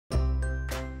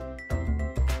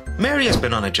Mary has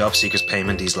been on a Jobseekers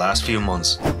payment these last few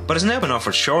months, but has now been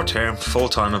offered short-term,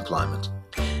 full-time employment.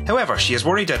 However, she is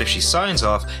worried that if she signs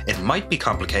off, it might be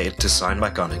complicated to sign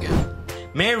back on again.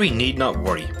 Mary need not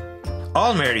worry.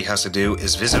 All Mary has to do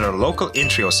is visit her local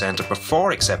Intreo centre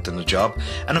before accepting the job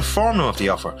and inform them of the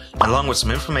offer, along with some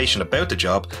information about the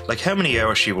job, like how many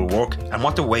hours she will work and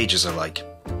what the wages are like.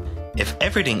 If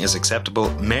everything is acceptable,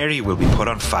 Mary will be put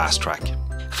on FastTrack.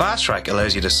 FastTrack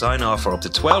allows you to sign off for up to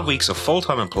 12 weeks of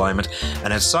full-time employment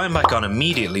and then sign back on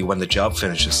immediately when the job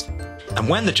finishes. And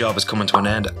when the job is coming to an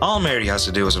end, all Mary has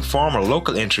to do is inform her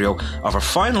local Intreo of her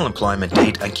final employment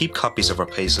date and keep copies of her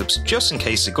payslips just in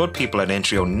case the good people at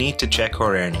Intreo need to check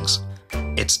her earnings.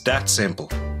 It's that simple.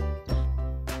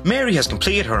 Mary has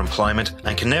completed her employment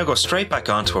and can now go straight back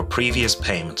on to her previous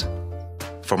payment.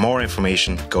 For more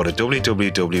information, go to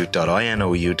www.inou.ie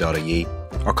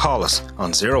or call us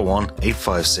on 01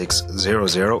 856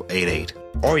 0088,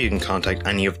 or you can contact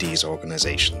any of these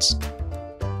organisations.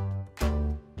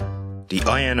 The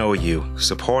INOU,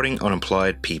 supporting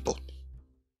unemployed people.